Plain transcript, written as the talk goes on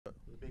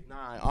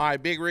9. All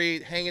right, Big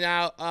Reid hanging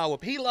out with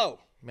P-Lo.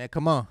 Man,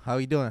 come on. How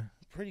you doing?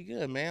 Pretty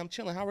good, man. I'm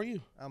chilling. How are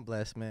you? I'm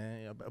blessed,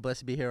 man. Yeah, blessed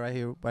to be here, right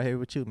here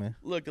with you, man.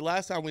 Look, the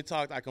last time we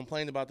talked, I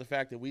complained about the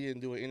fact that we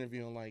didn't do an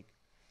interview in like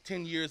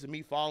 10 years of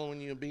me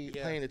following you and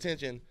paying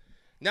attention.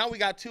 Now we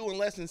got 2 in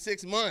less than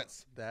 6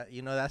 months.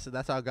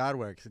 That's how God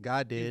works.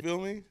 God did. You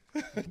feel me?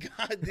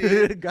 God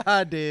did.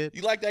 God did.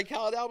 You like that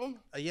Khaled album?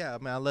 Yeah,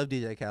 man. I love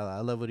DJ Khaled.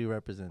 I love what he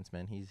represents,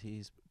 man.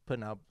 He's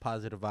putting out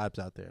positive vibes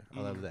out there. I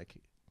love that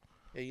kid.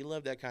 Yeah, you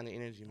love that kind of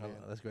energy, man.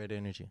 That's great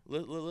energy.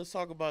 Let's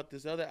talk about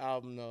this other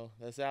album, though,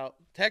 that's out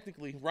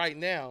technically right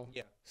now.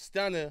 Yeah.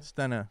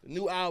 Stunna.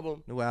 New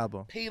album.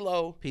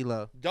 P-Lo.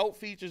 Dope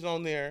features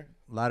on there.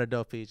 A lot of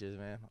dope features,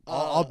 man.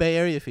 All Bay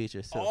Area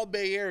features, too. All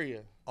Bay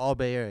Area. All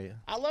Bay Area.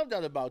 I love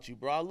that about you,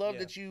 bro. I love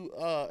that you,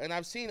 and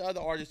I've seen other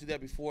artists do that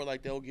before,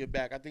 like they'll give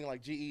back. I think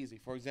like G-Eazy,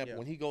 for example,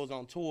 when he goes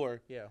on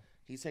tour,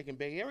 he's taking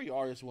Bay Area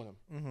artists with him.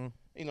 Mm-hmm.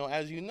 You know,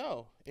 as you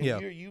know.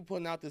 And you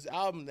putting out this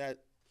album that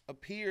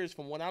appears,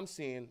 from what I'm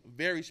seeing,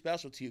 very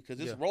special to you, because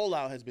this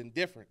rollout has been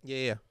different.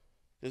 Yeah.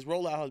 This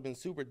rollout has been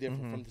super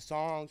different from the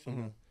songs,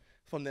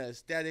 from the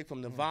aesthetic,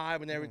 from the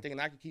vibe and everything.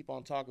 And I could keep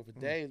on talking for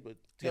days, but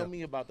tell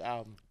me about the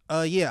album.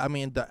 I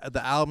mean,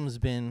 the album's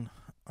been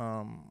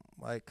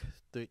like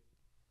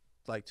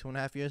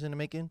 2.5 years in the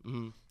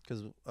making,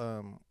 because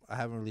I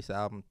haven't released the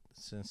album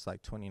since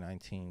like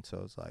 2019,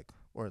 so it's like,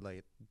 or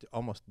like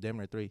almost damn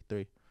near three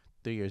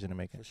years in the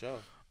making. For sure.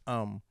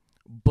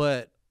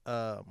 But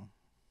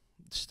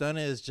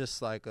Stunna is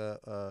just like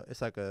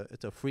it's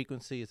a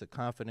frequency, it's a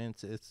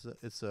confidence,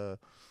 it's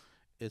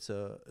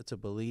a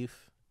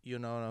belief, you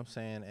know what I'm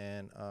saying?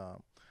 And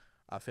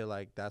I feel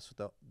like that's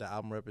what the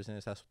album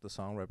represents, that's what the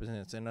song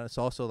represents, and it's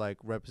also like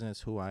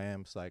represents who I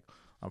am. It's like,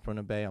 I'm from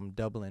the Bay, I'm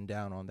doubling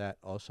down on that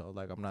also.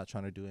 Like, I'm not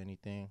trying to do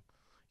anything,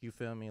 you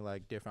feel me,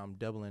 like different. I'm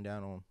doubling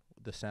down on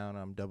the sound,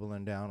 I'm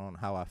doubling down on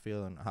how I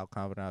feel and how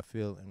confident I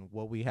feel and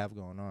what we have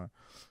going on.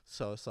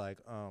 So it's like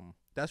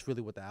that's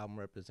really what the album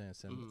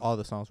represents, and all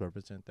the songs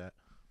represent that.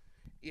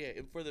 Yeah,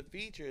 and for the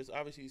features,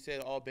 obviously you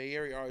said all Bay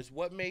Area artists.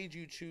 What made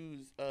you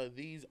choose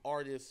these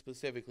artists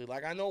specifically?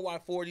 Like, I know why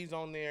 40's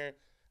on there.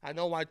 I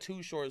know why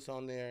Too Short's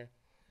on there.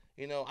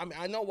 You know, I mean,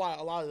 I know why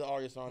a lot of the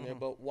artists are on there,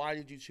 but why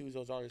did you choose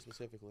those artists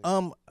specifically?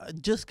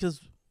 Just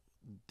because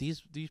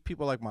these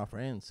people are like my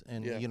friends,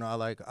 and you know, I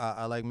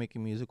like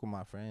making music with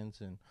my friends,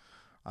 and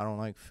I don't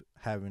like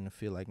having to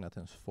feel like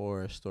nothing's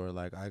forced or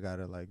like I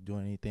gotta like do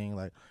anything.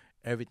 Like,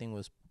 everything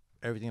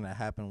that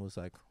happened was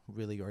like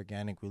really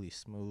organic, really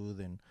smooth,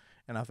 and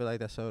I feel like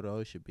that's how it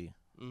always should be.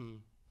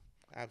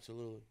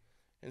 Absolutely.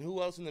 And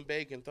who else in the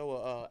Bay can throw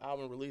a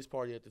album release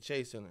party at the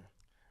Chase Center?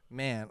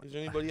 Man, is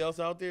there anybody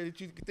else out there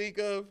that you can think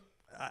of?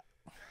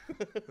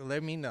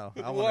 Let me know.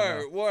 I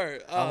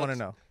Word. I want to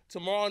know.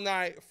 Tomorrow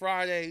night,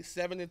 Friday,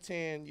 7 to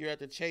 10, you're at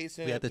the Chase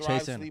Center,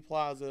 Thrive Sleep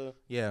Plaza.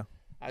 Yeah.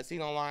 I seen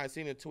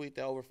a tweet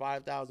that over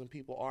 5,000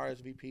 people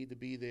RSVP'd to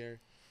be there.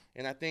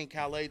 And I think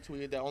Calais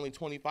tweeted that only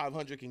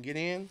 2,500 can get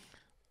in.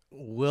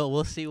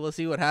 We'll see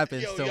what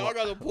happens. Yo, y'all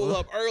gotta pull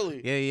up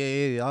early.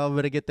 Yeah. Y'all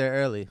better get there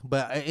early.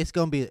 But it's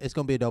gonna be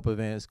a dope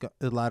event.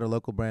 There's a lot of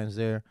local brands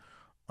there,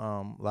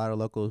 a lot of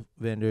local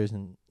vendors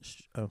and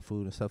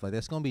food and stuff like that.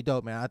 It's gonna be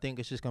dope, man. I think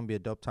it's just gonna be a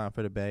dope time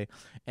for the Bay,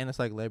 and it's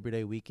like Labor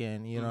Day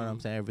weekend. You know what I'm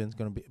saying? Everyone's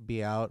gonna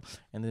be out,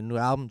 and the new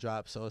album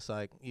drops, so it's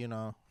like, you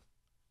know,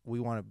 we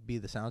want to be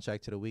the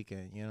soundtrack to the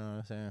weekend. You know what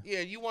I'm saying?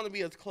 Yeah, you want to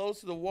be as close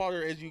to the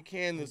water as you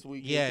can this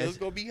weekend. Yeah, it's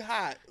gonna be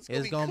hot.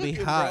 It's gonna be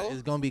hot. Bro.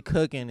 It's gonna be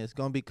cooking.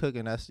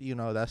 That's, you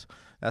know, that's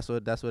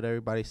what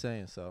everybody's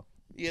saying. So.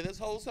 Yeah, this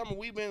whole summer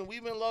we've been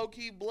low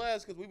key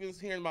blessed because we've been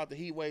hearing about the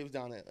heat waves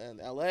down in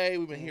LA.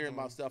 We've been hearing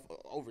about stuff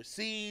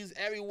overseas,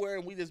 everywhere,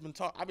 and we just been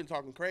I've been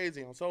talking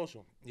crazy on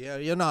social. Yeah,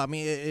 you know, I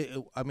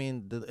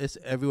mean, it's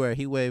everywhere,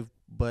 heat wave,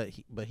 but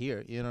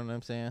here, you know what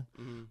I'm saying?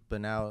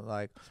 But now,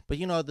 like, but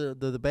you know,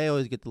 the Bay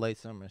always get the late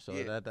summer, so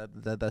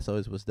that's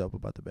always what's dope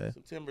about the Bay.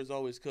 September's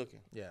always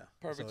cooking. Yeah,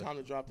 perfect time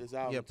to drop this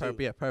album.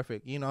 Yeah,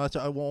 perfect. You know,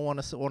 I want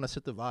to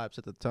set the vibe,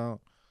 set the tone.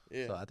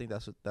 Yeah. So I think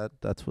that's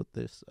what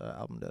this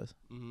album does.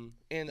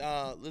 And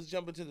let's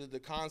jump into the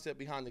concept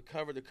behind the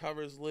cover. The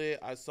cover's lit.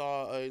 I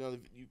saw you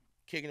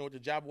kicking it with the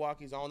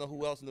Jabberwockies. I don't know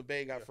who else in the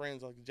Bay got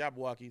friends like the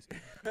Jabberwockies.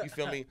 You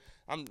feel me?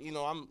 I'm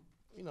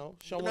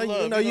showing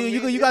love.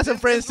 You got some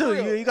friends too.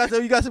 You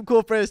got some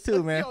cool friends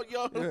too, man.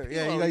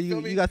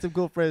 You got some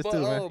cool friends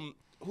too, man.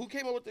 Who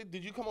came up with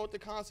did you come up with the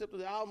concept of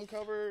the album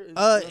cover?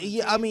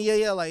 Yeah, I mean,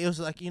 like, it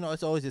was like, you know,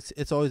 it's always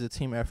a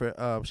team effort.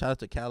 Shout out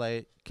to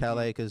Calais,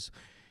 because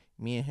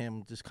me and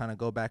him just kind of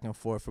go back and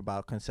forth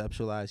about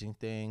conceptualizing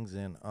things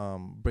and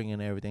bringing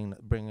everything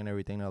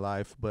to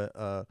life. But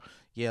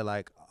yeah,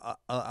 like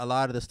a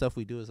lot of the stuff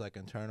we do is like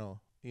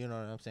internal. You know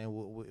what I'm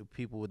saying?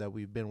 People that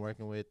we've been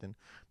working with and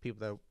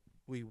people that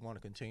we want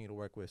to continue to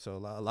work with. So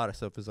a lot of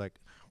stuff is like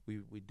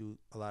we do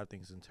a lot of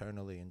things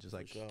internally and just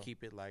like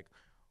keep it like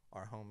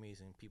our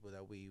homies and people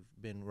that we've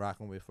been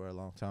rocking with for a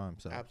long time.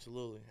 So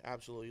absolutely,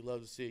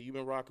 love to see it. You've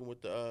been rocking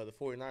with the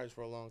 49ers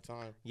for a long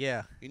time.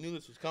 Yeah, you knew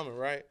this was coming,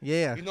 right?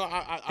 Yeah. You know,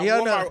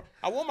 I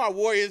wore my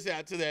Warriors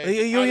hat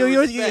today. You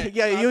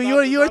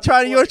were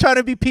trying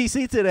to be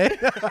PC today.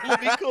 I'm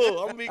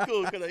gonna be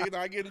cool because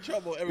I get in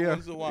trouble every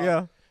once in a while.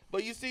 Yeah.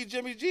 But you see,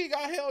 Jimmy G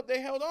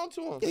they held on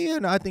to him. Yeah,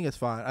 no, I think it's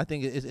fine. I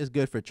think it's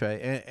good for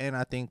Trey, and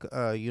I think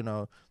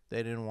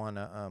they didn't want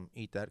to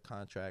eat that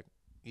contract.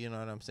 You know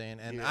what I'm saying?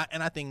 And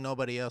I think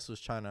nobody else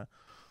was trying to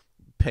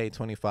pay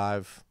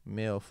 $25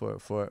 million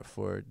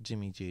for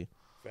Jimmy G.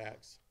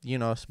 Facts. You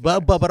know,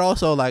 but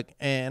also like,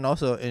 and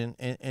also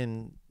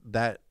in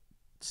that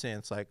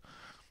sense, like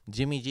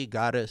Jimmy G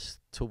got us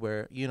to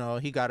where,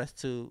 he got us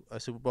to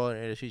a Super Bowl and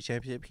NFC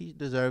championship. He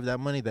deserved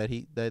that money that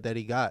he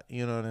got.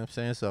 You know what I'm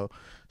saying? So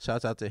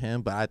shouts out to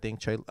him. But I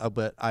think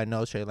I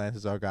know Trey Lance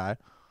is our guy.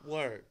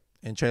 Word.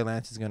 And Trey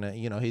Lance is gonna,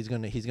 he's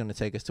gonna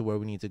take us to where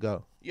we need to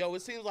go. Yo,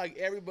 it seems like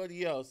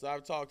everybody else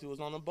I've talked to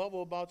was on the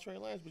bubble about Trey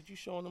Lance, but you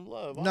showing him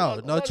love.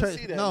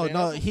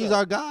 He's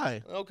our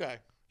guy. Okay,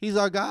 he's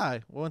our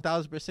guy,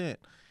 1,000%.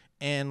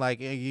 And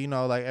like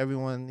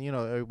everyone,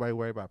 everybody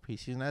worry about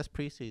preseason. That's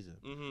preseason.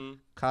 Mm-hmm.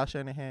 Kyle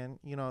Shanahan,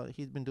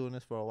 he's been doing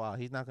this for a while.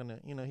 He's not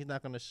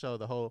gonna show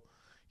the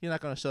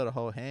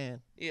whole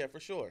hand. Yeah, for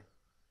sure.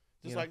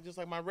 Just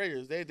like my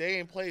Raiders, they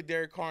ain't played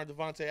Derek Carr and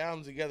Devontae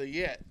Adams together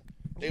yet.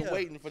 They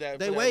waiting for that.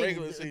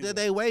 Regular season.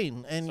 They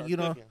waiting, and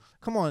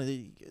come on,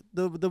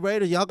 the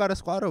Raiders, y'all got a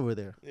squad over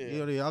there.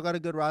 Yeah. Y'all got a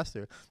good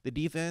roster. The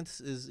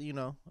defense is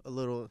a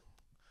little.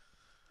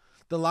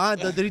 The line,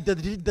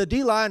 the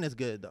D line is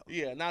good though.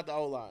 Yeah, not the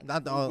O line.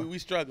 Not the O. We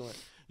struggling.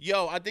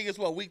 Yo, I think it's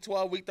week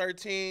 12, week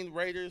 13,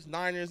 Raiders,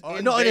 Niners.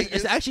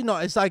 It's actually no.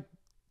 It's like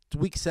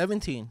week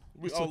 17.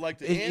 Like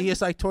the end?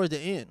 It's like towards the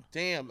end.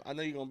 Damn, I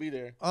know you're gonna be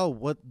there. Oh,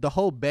 what the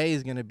whole Bay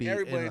is gonna be.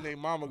 Everybody and their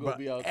mama gonna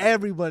be out there.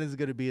 Everybody's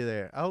gonna be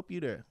there. I hope you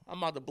there. I'm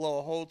about to blow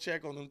a whole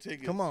check on them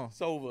tickets. Come on,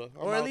 it's over.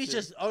 Or at least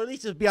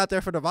just be out there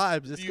for the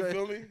vibes. You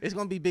feel me? It's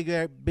gonna be big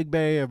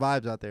Bay Area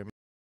vibes out there.